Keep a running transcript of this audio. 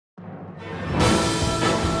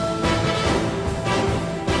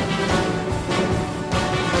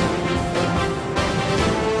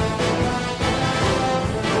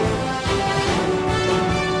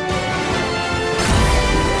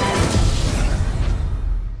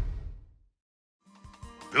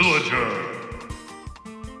Villager.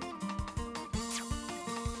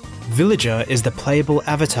 Villager is the playable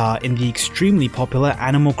avatar in the extremely popular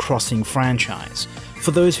Animal Crossing franchise,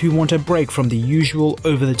 for those who want a break from the usual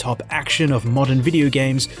over-the-top action of modern video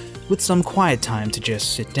games with some quiet time to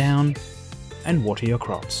just sit down and water your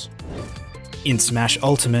crops. In Smash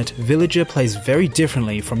Ultimate, Villager plays very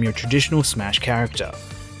differently from your traditional Smash character,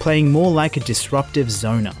 playing more like a disruptive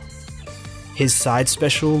zoner. His side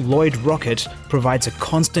special, Lloyd Rocket, provides a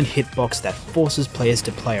constant hitbox that forces players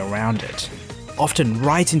to play around it, often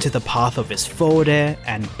right into the path of his forward air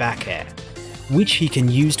and back air, which he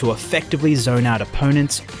can use to effectively zone out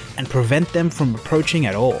opponents and prevent them from approaching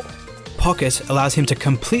at all. Pocket allows him to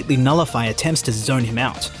completely nullify attempts to zone him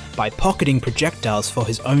out by pocketing projectiles for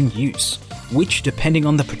his own use, which, depending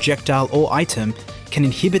on the projectile or item, can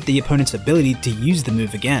inhibit the opponent's ability to use the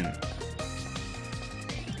move again.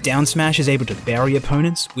 Down smash is able to bury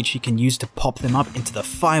opponents, which he can use to pop them up into the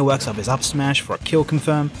fireworks of his up smash for a kill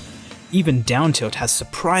confirm. Even down tilt has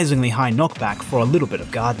surprisingly high knockback for a little bit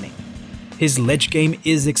of gardening. His ledge game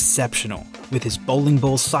is exceptional, with his bowling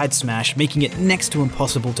ball side smash making it next to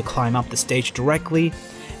impossible to climb up the stage directly,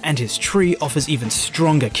 and his tree offers even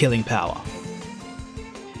stronger killing power.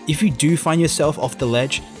 If you do find yourself off the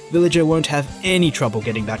ledge, Villager won't have any trouble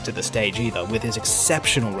getting back to the stage either with his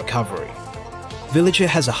exceptional recovery. Villager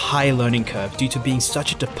has a high learning curve due to being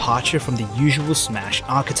such a departure from the usual Smash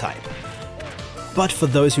archetype. But for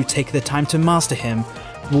those who take the time to master him,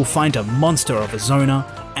 will find a monster of a zoner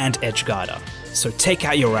and edgeguarder. So take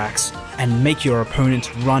out your axe and make your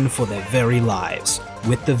opponents run for their very lives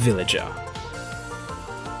with the Villager.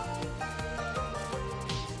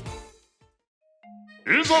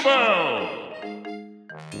 Isabelle!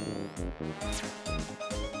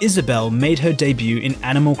 Isabelle made her debut in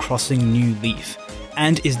Animal Crossing New Leaf,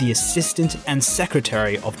 and is the assistant and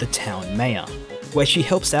secretary of the town mayor, where she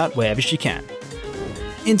helps out wherever she can.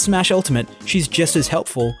 In Smash Ultimate, she's just as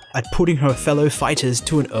helpful at putting her fellow fighters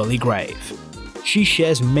to an early grave. She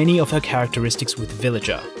shares many of her characteristics with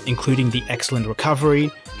Villager, including the excellent recovery,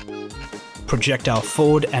 projectile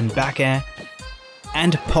forward and back air,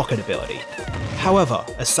 and pocket ability. However,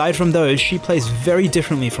 aside from those, she plays very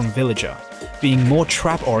differently from Villager, being more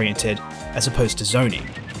trap-oriented as opposed to zoning.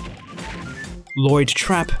 Lloyd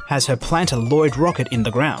Trap has her plant a Lloyd Rocket in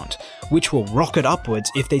the ground, which will rocket upwards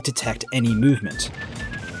if they detect any movement.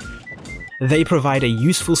 They provide a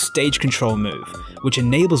useful stage control move, which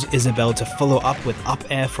enables Isabelle to follow up with up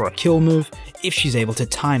air for a kill move if she's able to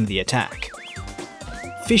time the attack.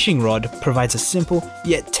 Fishing Rod provides a simple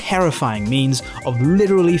yet terrifying means of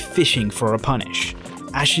literally fishing for a punish,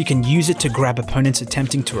 as she can use it to grab opponents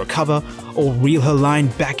attempting to recover or reel her line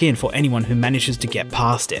back in for anyone who manages to get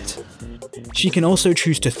past it. She can also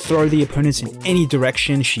choose to throw the opponents in any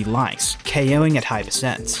direction she likes, KOing at high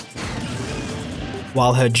percents.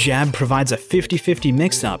 While her jab provides a 50-50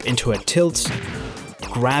 mix-up into her tilts,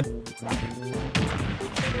 grab,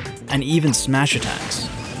 and even smash attacks.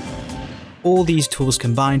 All these tools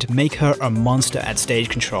combined make her a monster at stage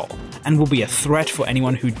control, and will be a threat for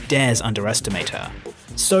anyone who dares underestimate her.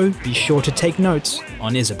 So be sure to take notes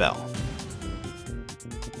on Isabelle.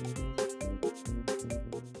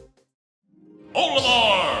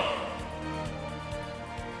 Olimar!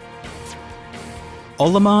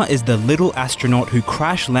 Olimar is the little astronaut who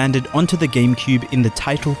crash-landed onto the GameCube in the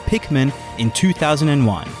title Pikmin in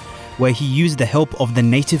 2001, where he used the help of the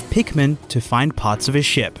native Pikmin to find parts of his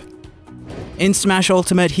ship. In Smash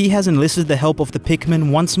Ultimate, he has enlisted the help of the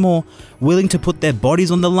Pikmin once more, willing to put their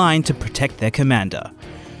bodies on the line to protect their commander.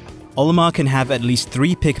 Olimar can have at least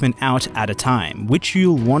 3 Pikmin out at a time, which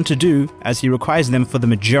you'll want to do as he requires them for the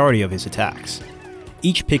majority of his attacks.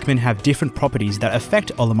 Each Pikmin have different properties that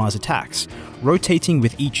affect Olimar's attacks, rotating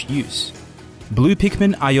with each use. Blue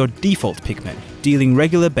Pikmin are your default Pikmin, dealing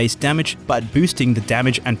regular base damage but boosting the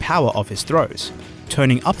damage and power of his throws,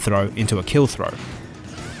 turning up throw into a kill throw.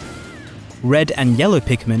 Red and yellow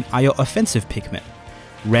Pikmin are your offensive Pikmin,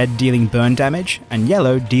 red dealing burn damage and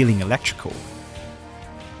yellow dealing electrical.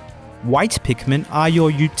 White Pikmin are your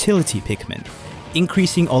utility Pikmin,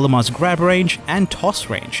 increasing Olimar's grab range and toss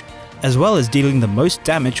range, as well as dealing the most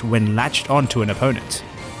damage when latched onto an opponent.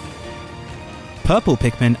 Purple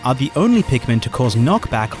Pikmin are the only Pikmin to cause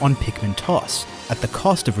knockback on Pikmin Toss, at the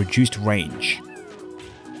cost of reduced range.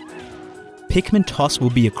 Pikmin Toss will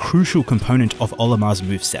be a crucial component of Olimar's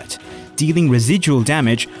moveset, dealing residual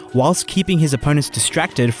damage whilst keeping his opponents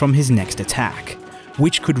distracted from his next attack,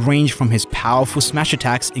 which could range from his powerful smash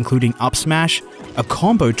attacks including up smash, a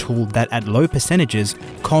combo tool that at low percentages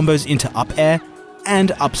combos into up air,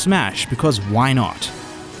 and up smash because why not?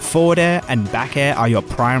 Forward air and back air are your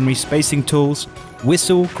primary spacing tools,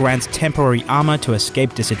 Whistle grants temporary armor to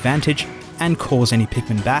escape disadvantage and calls any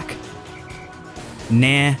Pikmin back.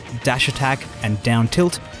 Nair, dash attack, and down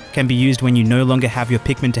tilt can be used when you no longer have your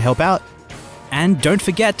Pikmin to help out. And don't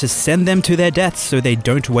forget to send them to their deaths so they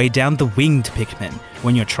don't weigh down the winged Pikmin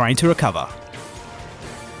when you're trying to recover.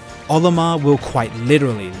 Olimar will quite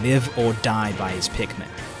literally live or die by his Pikmin,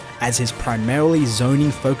 as his primarily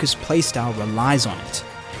zoning-focused playstyle relies on it.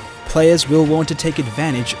 Players will want to take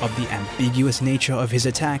advantage of the ambiguous nature of his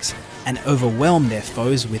attacks and overwhelm their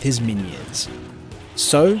foes with his minions.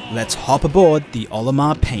 So let's hop aboard the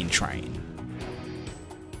Olimar pain train.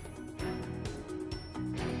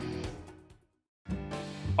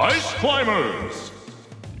 Ice Climbers!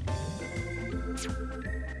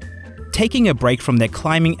 Taking a break from their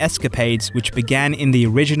climbing escapades, which began in the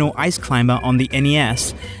original Ice Climber on the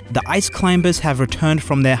NES, the Ice Climbers have returned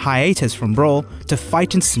from their hiatus from Brawl to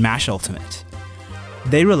fight in Smash Ultimate.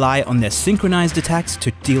 They rely on their synchronized attacks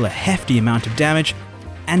to deal a hefty amount of damage,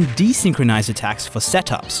 and desynchronized attacks for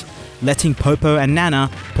setups, letting Popo and Nana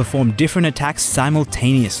perform different attacks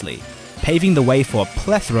simultaneously, paving the way for a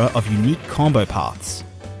plethora of unique combo paths.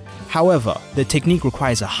 However, the technique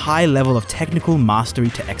requires a high level of technical mastery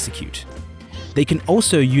to execute. They can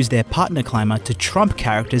also use their partner climber to trump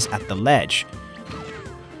characters at the ledge,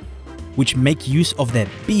 which make use of their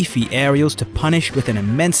beefy aerials to punish with an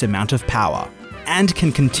immense amount of power, and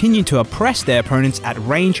can continue to oppress their opponents at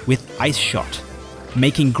range with Ice Shot,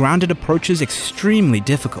 making grounded approaches extremely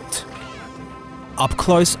difficult. Up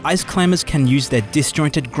close, Ice Climbers can use their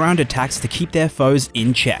disjointed ground attacks to keep their foes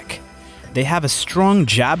in check. They have a strong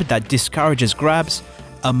jab that discourages grabs,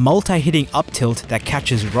 a multi-hitting up tilt that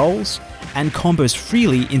catches rolls, and combos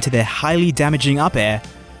freely into their highly damaging up air,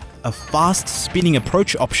 a fast spinning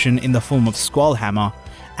approach option in the form of Squall Hammer,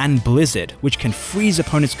 and Blizzard, which can freeze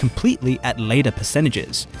opponents completely at later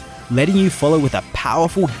percentages, letting you follow with a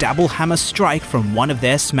powerful Double Hammer strike from one of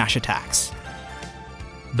their smash attacks.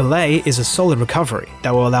 Belay is a solid recovery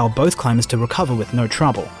that will allow both climbers to recover with no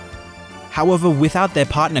trouble. However, without their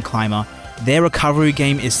partner climber, their recovery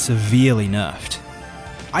game is severely nerfed.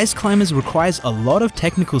 Ice Climbers requires a lot of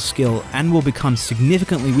technical skill and will become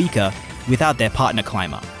significantly weaker without their partner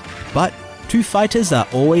climber. But two fighters are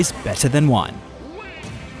always better than one.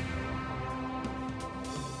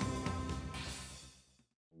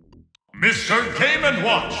 Mr. Game &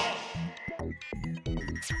 Watch!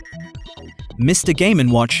 Mr. Game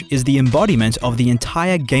 & Watch is the embodiment of the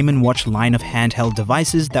entire Game & Watch line of handheld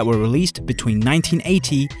devices that were released between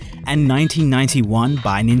 1980 and 1991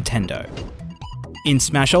 by Nintendo. In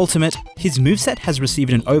Smash Ultimate, his moveset has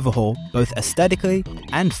received an overhaul both aesthetically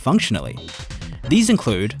and functionally. These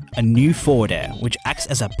include a new forward air, which acts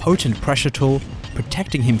as a potent pressure tool,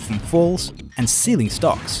 protecting him from falls and sealing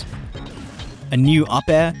stocks. A new up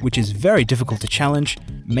air, which is very difficult to challenge,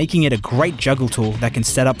 making it a great juggle tool that can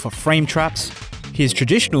set up for frame traps. His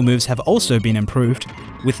traditional moves have also been improved,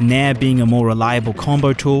 with Nair being a more reliable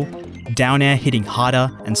combo tool, down air hitting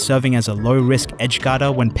harder and serving as a low-risk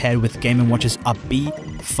edgeguarder when paired with Game & Watch's up B,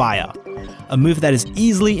 Fire, a move that is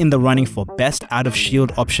easily in the running for best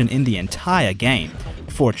out-of-shield option in the entire game,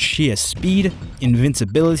 for its sheer speed,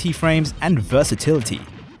 invincibility frames, and versatility.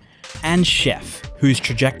 And Chef, whose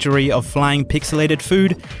trajectory of flying pixelated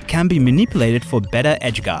food can be manipulated for better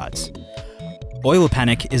edgeguards. Oil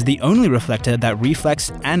Panic is the only reflector that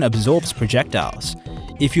reflects and absorbs projectiles.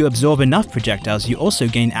 If you absorb enough projectiles, you also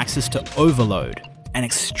gain access to Overload, an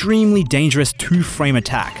extremely dangerous 2-frame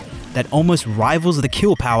attack that almost rivals the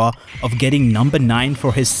kill power of getting number 9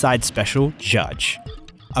 for his side special, Judge.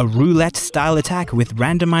 A roulette-style attack with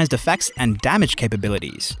randomized effects and damage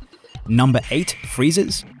capabilities. Number 8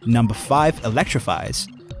 freezes, number 5 electrifies,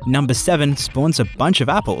 number 7 spawns a bunch of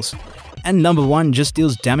apples, and number 1 just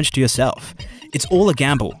deals damage to yourself. It's all a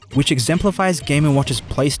gamble, which exemplifies Game & Watch's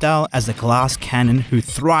playstyle as a glass cannon who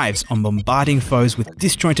thrives on bombarding foes with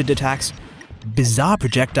disjointed attacks, bizarre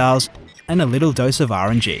projectiles, and a little dose of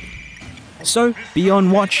RNG. So be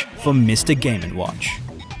on watch for Mr. Game & Watch.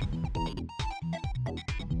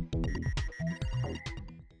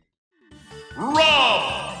 R.O.B!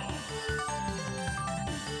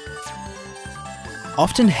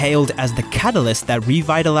 Often hailed as the catalyst that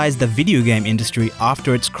revitalized the video game industry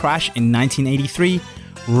after its crash in 1983,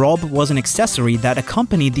 R.O.B was an accessory that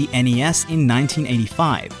accompanied the NES in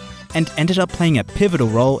 1985, and ended up playing a pivotal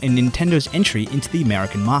role in Nintendo's entry into the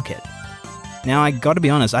American market. Now, I gotta be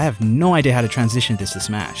honest, I have no idea how to transition this to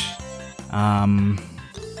Smash.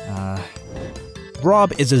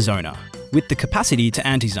 R.O.B is a zoner, with the capacity to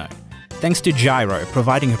anti-zone, thanks to Gyro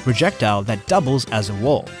providing a projectile that doubles as a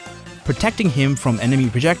wall, protecting him from enemy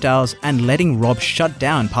projectiles and letting R.O.B shut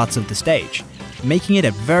down parts of the stage, making it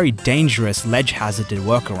a very dangerous ledge hazard to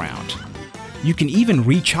work around. You can even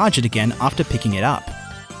recharge it again after picking it up.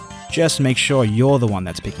 Just make sure you're the one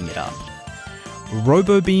that's picking it up.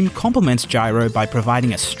 R.O.B Beam complements Gyro by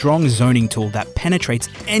providing a strong zoning tool that penetrates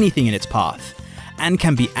anything in its path, and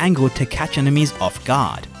can be angled to catch enemies off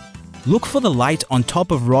guard. Look for the light on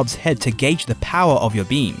top of R.O.B's head to gauge the power of your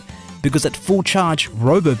beam, because at full charge,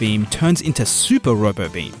 R.O.B Beam turns into Super R.O.B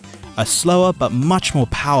Beam, a slower but much more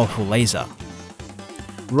powerful laser.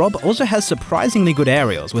 R.O.B also has surprisingly good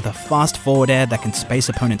aerials with a fast forward air that can space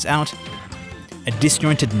opponents out, a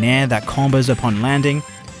disjointed nair that combos upon landing,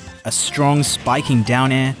 a strong spiking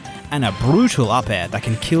down air, and a brutal up air that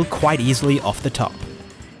can kill quite easily off the top.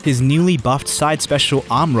 His newly buffed side special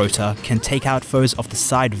arm rotor can take out foes off the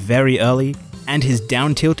side very early, and his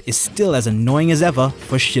down tilt is still as annoying as ever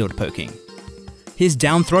for shield poking. His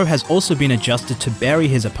down throw has also been adjusted to bury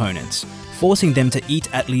his opponents, forcing them to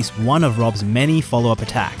eat at least one of R.O.B's many follow-up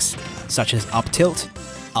attacks, such as up tilt,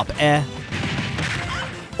 up air,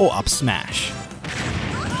 or up smash.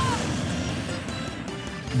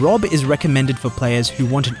 R.O.B is recommended for players who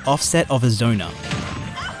want an offset of a zoner,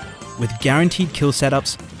 with guaranteed kill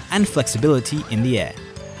setups and flexibility in the air.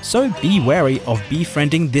 So be wary of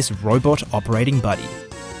befriending this robot operating buddy.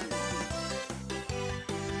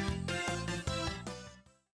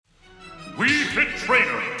 Wii Fit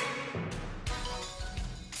Trainer.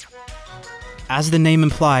 As the name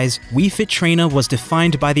implies, Wii Fit Trainer was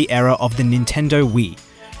defined by the era of the Nintendo Wii,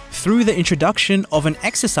 through the introduction of an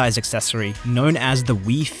exercise accessory known as the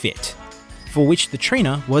Wii Fit, for which the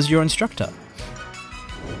trainer was your instructor.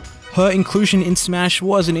 Her inclusion in Smash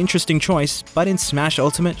was an interesting choice, but in Smash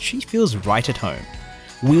Ultimate she feels right at home.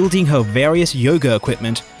 Wielding her various yoga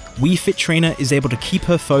equipment, Wii Fit Trainer is able to keep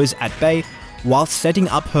her foes at bay while setting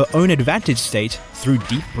up her own advantage state through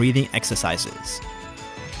deep breathing exercises.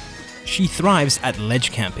 She thrives at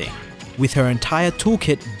ledge camping, with her entire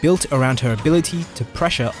toolkit built around her ability to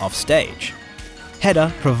pressure off stage.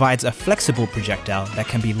 Header provides a flexible projectile that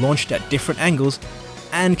can be launched at different angles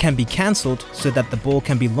and can be cancelled so that the ball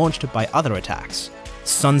can be launched by other attacks.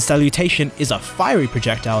 Sun Salutation is a fiery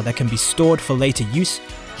projectile that can be stored for later use,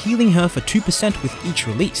 healing her for 2% with each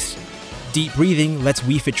release. Deep breathing lets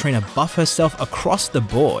Wii Fit Trainer buff herself across the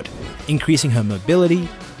board, increasing her mobility,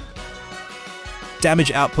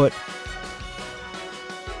 damage output,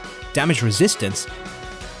 damage resistance,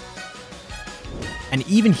 and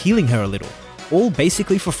even healing her a little, all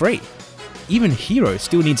basically for free. Even Hero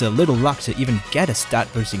still needs a little luck to even get a stat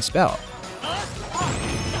boosting spell.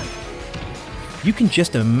 You can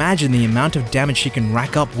just imagine the amount of damage she can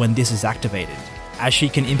rack up when this is activated, as she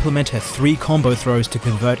can implement her 3 combo throws to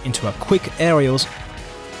convert into a quick aerials.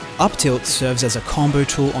 Up tilt serves as a combo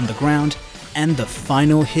tool on the ground, and the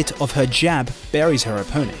final hit of her jab buries her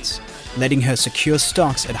opponents, letting her secure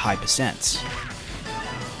stocks at high percents.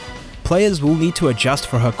 Players will need to adjust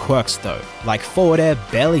for her quirks though, like forward air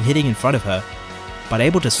barely hitting in front of her, but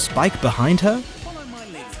able to spike behind her,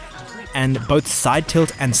 and both side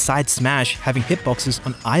tilt and side smash having hitboxes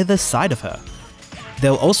on either side of her.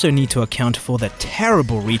 They'll also need to account for the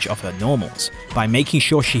terrible reach of her normals, by making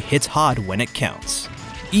sure she hits hard when it counts.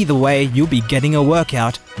 Either way, you'll be getting a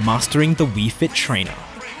workout mastering the Wii Fit Trainer.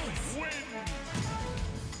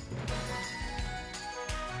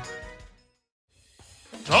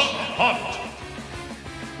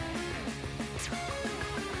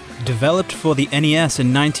 Developed for the NES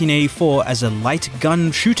in 1984 as a light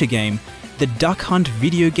gun shooter game, the Duck Hunt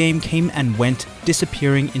video game came and went,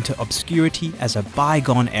 disappearing into obscurity as a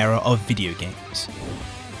bygone era of video games.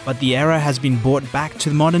 But the era has been brought back to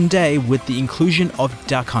the modern day with the inclusion of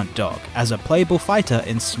Duck Hunt Dog as a playable fighter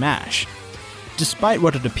in Smash. Despite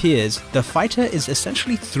what it appears, the fighter is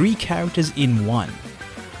essentially 3 characters in one.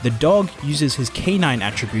 The dog uses his canine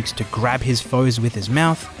attributes to grab his foes with his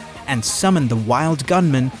mouth, and summon the wild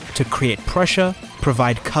gunman to create pressure,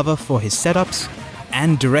 provide cover for his setups,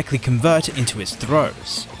 and directly convert into his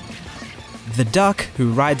throws. The duck,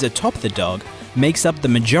 who rides atop the dog, makes up the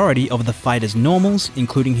majority of the fighter's normals,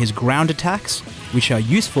 including his ground attacks, which are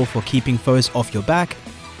useful for keeping foes off your back,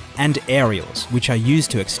 and aerials, which are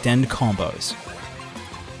used to extend combos.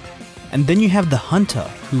 And then you have the hunter,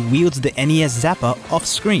 who wields the NES Zapper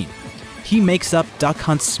off-screen. He makes up Duck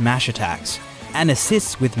Hunt's smash attacks, and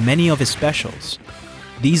assists with many of his specials.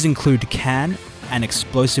 These include Can, an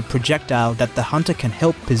explosive projectile that the hunter can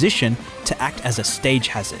help position to act as a stage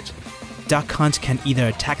hazard. Duck Hunt can either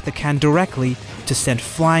attack the can directly to send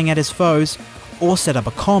flying at his foes, or set up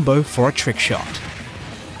a combo for a trick shot.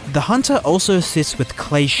 The hunter also assists with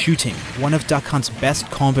clay shooting, one of Duck Hunt's best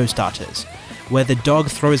combo starters, where the dog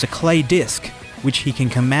throws a clay disc, which he can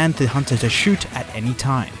command the hunter to shoot at any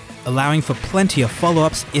time, allowing for plenty of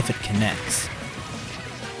follow-ups if it connects.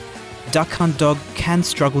 Duck Hunt Dog can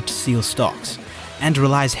struggle to seal stocks, and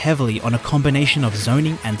relies heavily on a combination of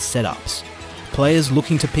zoning and setups. Players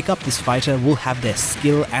looking to pick up this fighter will have their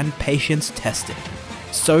skill and patience tested.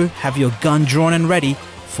 So have your gun drawn and ready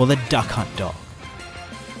for the Duck Hunt Dog.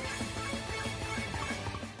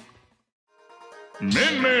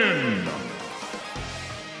 Min Min.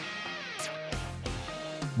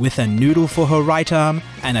 With a noodle for her right arm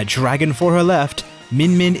and a dragon for her left,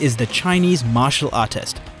 Min Min is the Chinese martial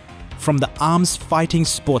artist from the Arms Fighting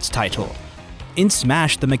Sports title. In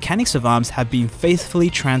Smash, the mechanics of arms have been faithfully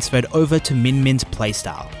transferred over to Min Min's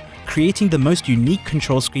playstyle, creating the most unique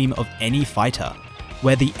control scheme of any fighter,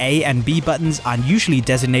 where the A and B buttons are usually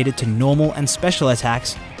designated to normal and special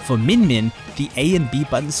attacks. For Min Min, the A and B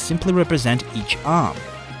buttons simply represent each arm,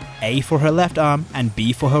 A for her left arm and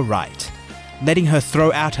B for her right, letting her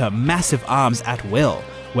throw out her massive arms at will,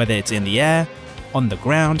 whether it's in the air, on the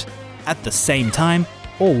ground, at the same time,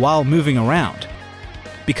 or while moving around,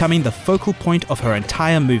 becoming the focal point of her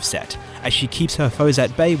entire moveset as she keeps her foes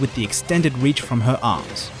at bay with the extended reach from her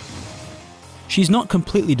arms. She's not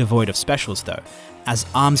completely devoid of specials though, as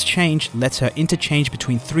Arms Change lets her interchange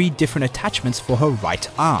between 3 different attachments for her right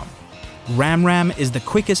arm. Ram Ram is the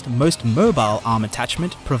quickest, most mobile arm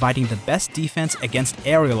attachment, providing the best defense against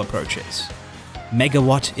aerial approaches.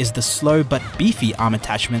 Megawatt is the slow but beefy arm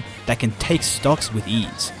attachment that can take stocks with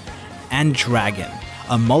ease. And Dragon,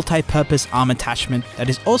 a multi-purpose arm attachment that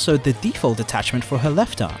is also the default attachment for her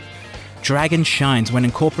left arm. Dragon shines when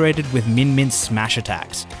incorporated with Min Min's smash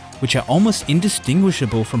attacks, which are almost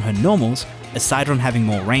indistinguishable from her normals aside from having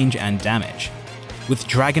more range and damage. With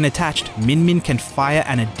Dragon attached, Min Min can fire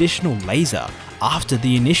an additional laser after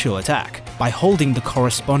the initial attack by holding the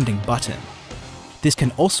corresponding button. This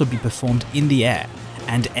can also be performed in the air,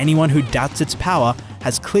 and anyone who doubts its power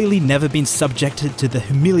has clearly never been subjected to the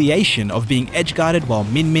humiliation of being edge-guarded while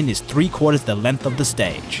Min Min is 3/4 the length of the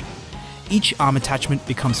stage. Each arm attachment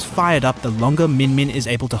becomes fired up the longer Min Min is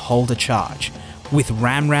able to hold a charge, with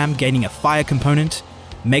Ram Ram gaining a fire component,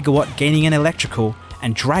 Megawatt gaining an electrical,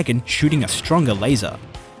 and Dragon shooting a stronger laser.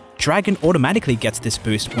 Dragon automatically gets this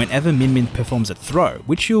boost whenever Min Min performs a throw,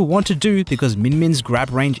 which you'll want to do because Min Min's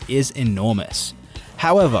grab range is enormous.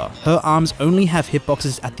 However, her arms only have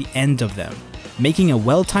hitboxes at the end of them, making a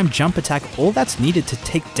well-timed jump attack all that's needed to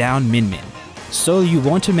take down Min Min. So you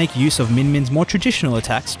want to make use of Min Min's more traditional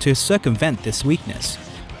attacks to circumvent this weakness.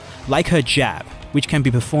 Like her jab, which can be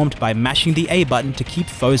performed by mashing the A button to keep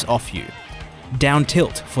foes off you, down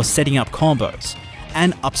tilt for setting up combos,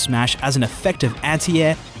 and up smash as an effective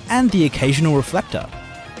anti-air and the occasional reflector.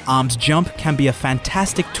 Arms jump can be a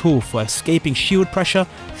fantastic tool for escaping shield pressure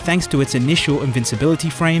thanks to its initial invincibility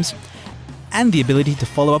frames, and the ability to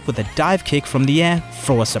follow up with a dive kick from the air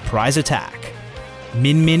for a surprise attack.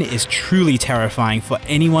 Min Min is truly terrifying for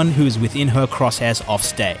anyone who is within her crosshairs off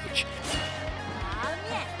stage,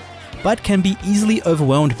 but can be easily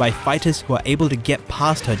overwhelmed by fighters who are able to get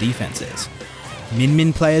past her defenses. Min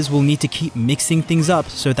Min players will need to keep mixing things up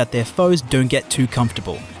so that their foes don't get too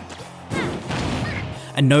comfortable,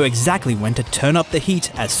 and know exactly when to turn up the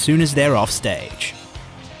heat as soon as they're off stage.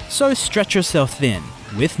 So stretch yourself thin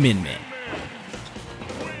with Min Min.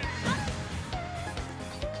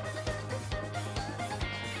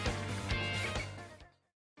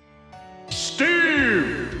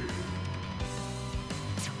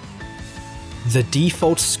 The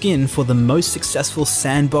default skin for the most successful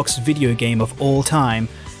sandbox video game of all time,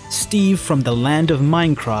 Steve from the land of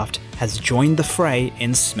Minecraft has joined the fray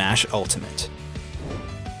in Smash Ultimate.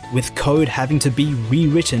 With code having to be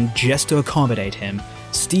rewritten just to accommodate him,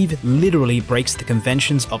 Steve literally breaks the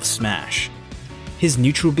conventions of Smash. His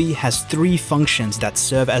neutral B has 3 functions that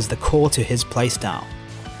serve as the core to his playstyle: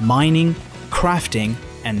 mining, crafting,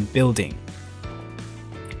 and building.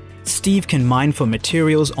 Steve can mine for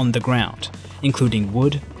materials on the ground, including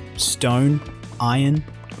wood, stone, iron,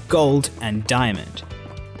 gold, and diamond.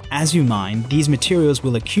 As you mine, these materials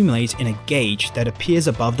will accumulate in a gauge that appears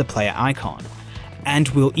above the player icon, and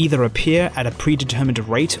will either appear at a predetermined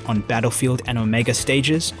rate on Battlefield and Omega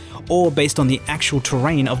stages, or based on the actual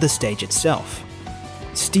terrain of the stage itself.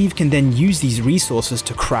 Steve can then use these resources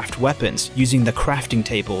to craft weapons using the crafting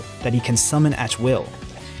table that he can summon at will.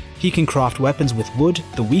 He can craft weapons with wood,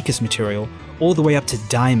 the weakest material, all the way up to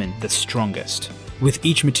diamond, the strongest, with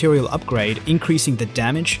each material upgrade increasing the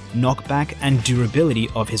damage, knockback, and durability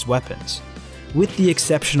of his weapons, with the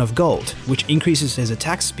exception of gold, which increases his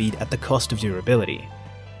attack speed at the cost of durability.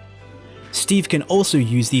 Steve can also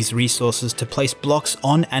use these resources to place blocks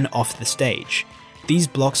on and off the stage. These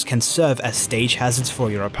blocks can serve as stage hazards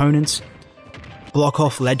for your opponents, block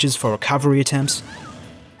off ledges for recovery attempts,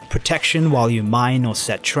 protection while you mine or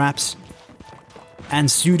set traps, and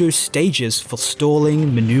pseudo stages for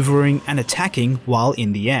stalling, maneuvering, and attacking while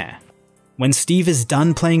in the air. When Steve is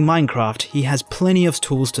done playing Minecraft, he has plenty of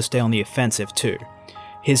tools to stay on the offensive too.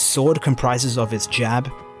 His sword comprises of his jab,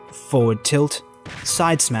 forward tilt,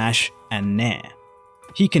 side smash, and nair.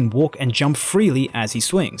 He can walk and jump freely as he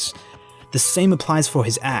swings. The same applies for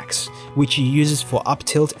his axe, which he uses for up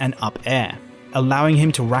tilt and up air, allowing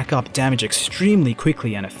him to rack up damage extremely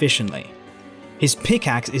quickly and efficiently. His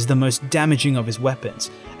pickaxe is the most damaging of his weapons,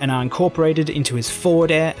 and are incorporated into his forward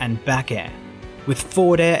air and back air, with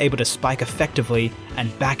forward air able to spike effectively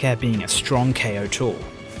and back air being a strong KO tool.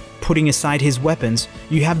 Putting aside his weapons,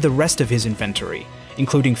 you have the rest of his inventory,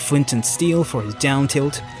 including flint and steel for his down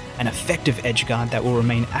tilt, an effective edgeguard that will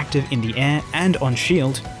remain active in the air and on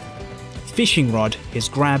shield. Fishing rod, his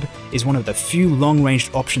grab, is one of the few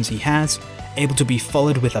long-ranged options he has, able to be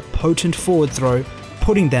followed with a potent forward throw,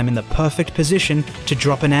 putting them in the perfect position to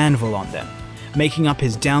drop an anvil on them. Making up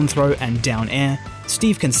his down throw and down air,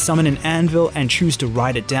 Steve can summon an anvil and choose to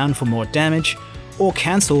ride it down for more damage, or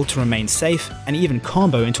cancel to remain safe and even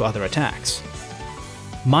combo into other attacks.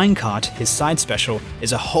 Minecart, his side special,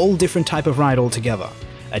 is a whole different type of ride altogether.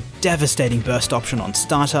 A devastating burst option on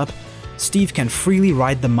startup, Steve can freely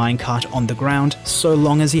ride the minecart on the ground so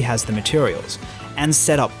long as he has the materials, and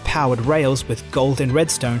set up powered rails with gold and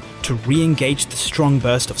redstone to re-engage the strong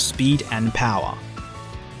burst of speed and power.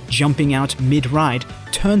 Jumping out mid-ride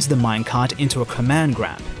turns the minecart into a command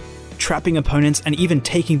grab, trapping opponents and even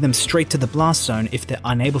taking them straight to the blast zone if they're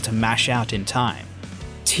unable to mash out in time.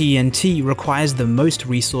 TNT requires the most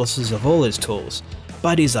resources of all his tools,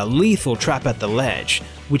 but is a lethal trap at the ledge,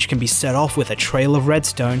 which can be set off with a trail of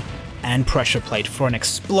redstone and pressure plate for an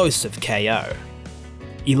explosive KO.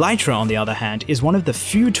 Elytra, on the other hand, is one of the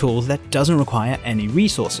few tools that doesn't require any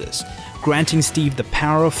resources, granting Steve the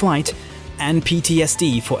power of flight and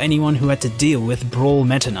PTSD for anyone who had to deal with Brawl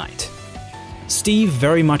Meta Knight. Steve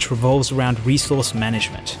very much revolves around resource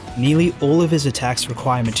management. Nearly all of his attacks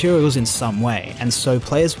require materials in some way, and so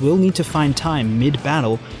players will need to find time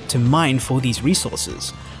mid-battle to mine for these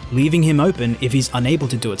resources, leaving him open if he's unable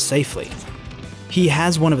to do it safely. He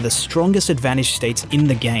has one of the strongest advantage states in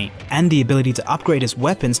the game, and the ability to upgrade his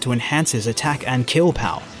weapons to enhance his attack and kill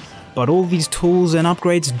power. But all these tools and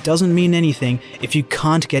upgrades doesn't mean anything if you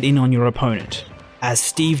can't get in on your opponent, as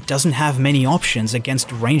Steve doesn't have many options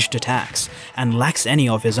against ranged attacks and lacks any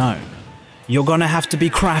of his own. You're gonna have to be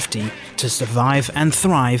crafty to survive and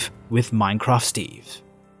thrive with Minecraft Steve.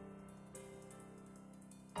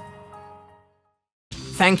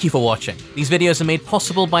 Thank you for watching. These videos are made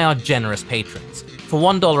possible by our generous patrons. For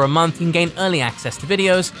 $1 a month, you can gain early access to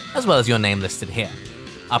videos, as well as your name listed here.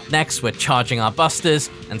 Up next, we're charging our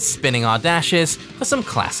busters and spinning our dashes for some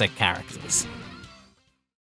classic characters.